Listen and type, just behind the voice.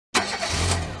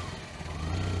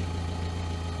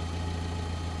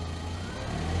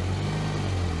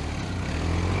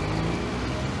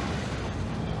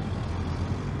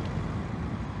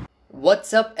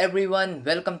What's up everyone,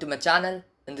 welcome to my channel.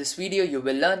 In this video you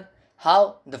will learn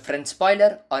how the front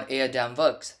spoiler or air dam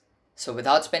works. So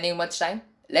without spending much time,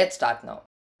 let's start now.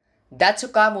 That's a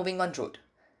car moving on road.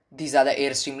 These are the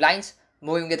air streamlines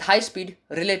moving with high speed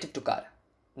relative to car.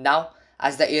 Now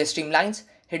as the air streamlines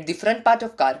hit the front part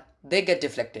of car, they get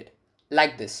deflected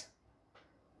like this.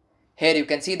 Here you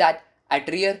can see that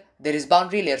at rear there is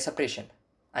boundary layer separation,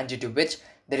 and due to which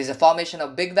there is a formation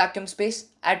of big vacuum space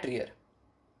at rear.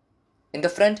 In the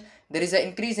front, there is an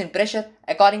increase in pressure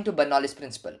according to Bernoulli's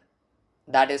principle.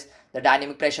 That is, the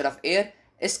dynamic pressure of air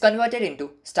is converted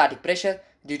into static pressure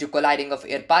due to colliding of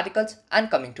air particles and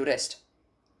coming to rest.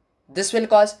 This will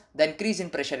cause the increase in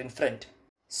pressure in front.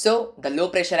 So, the low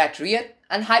pressure at rear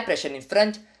and high pressure in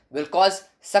front will cause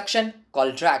suction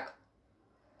called drag.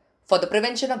 For the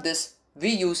prevention of this,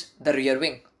 we use the rear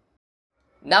wing.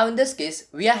 Now in this case,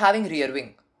 we are having rear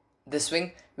wing. This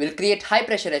wing will create high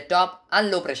pressure at top and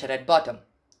low pressure at bottom,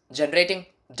 generating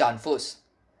downforce.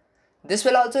 This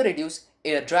will also reduce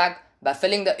air drag by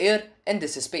filling the air in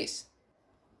this space.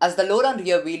 As the load on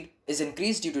rear wheel is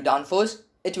increased due to downforce,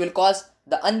 it will cause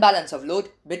the unbalance of load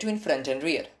between front and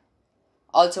rear.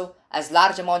 Also, as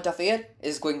large amount of air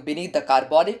is going beneath the car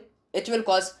body, it will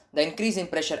cause the increase in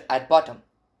pressure at bottom.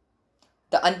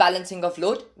 The unbalancing of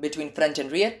load between front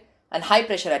and rear and high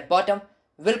pressure at bottom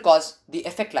will cause the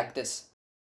effect like this.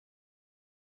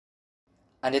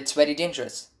 And it's very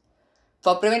dangerous.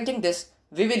 For preventing this,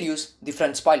 we will use the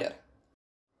front spoiler.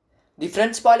 The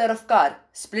front spoiler of car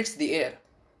splits the air.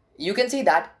 You can see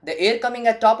that the air coming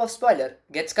at top of spoiler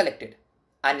gets collected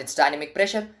and its dynamic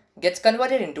pressure gets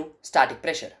converted into static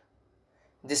pressure.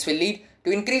 This will lead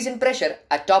to increase in pressure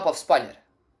at top of spoiler.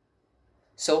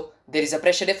 So there is a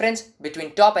pressure difference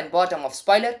between top and bottom of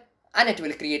spoiler and it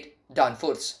will create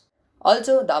downforce.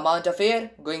 Also, the amount of air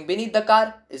going beneath the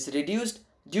car is reduced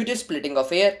due to splitting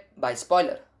of air by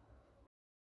spoiler.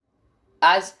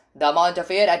 As the amount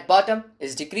of air at bottom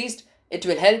is decreased, it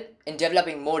will help in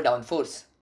developing more downforce.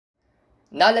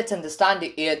 Now let's understand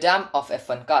the air dam of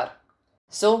F1 car.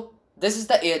 So, this is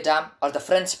the air dam or the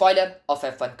front spoiler of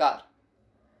F1 car.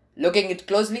 Looking it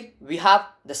closely, we have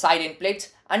the side end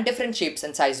plates and different shapes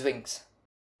and size wings.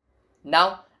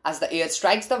 Now, as the air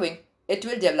strikes the wing, it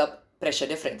will develop pressure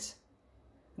difference.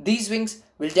 These wings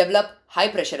will develop high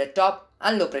pressure at top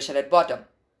and low pressure at bottom.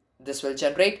 This will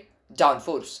generate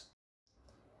downforce.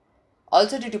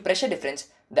 Also, due to pressure difference,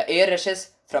 the air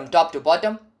rushes from top to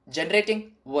bottom,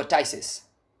 generating vortices.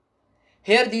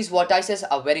 Here these vortices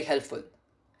are very helpful.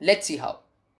 Let's see how.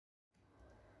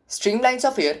 Streamlines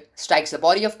of air strikes the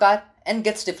body of car and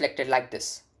gets deflected like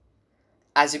this.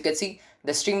 As you can see,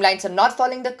 the streamlines are not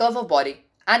following the curve of body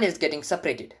and is getting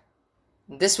separated.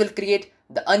 This will create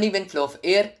the uneven flow of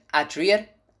air at rear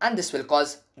and this will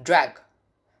cause drag.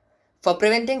 For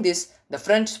preventing this, the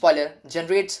front spoiler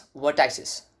generates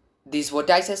vortices. These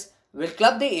vortices will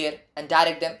club the air and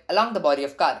direct them along the body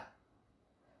of car,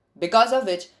 because of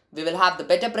which we will have the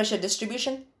better pressure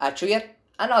distribution at rear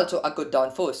and also a good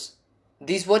downforce.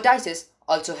 These vortices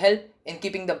also help in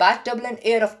keeping the bad turbulent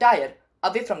air of tire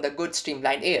away from the good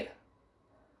streamlined air.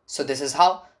 So this is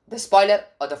how the spoiler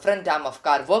or the front dam of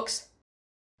car works.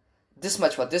 This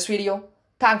much for this video.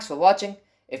 Thanks for watching.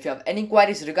 If you have any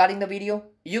queries regarding the video,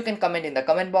 you can comment in the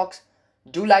comment box.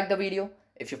 Do like the video.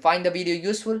 If you find the video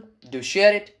useful, do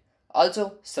share it.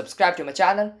 Also, subscribe to my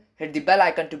channel. Hit the bell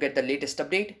icon to get the latest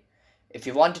update. If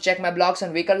you want to check my blogs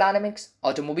on vehicle dynamics,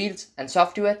 automobiles and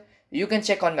software, you can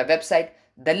check on my website.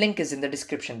 The link is in the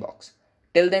description box.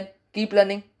 Till then, keep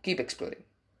learning, keep exploring.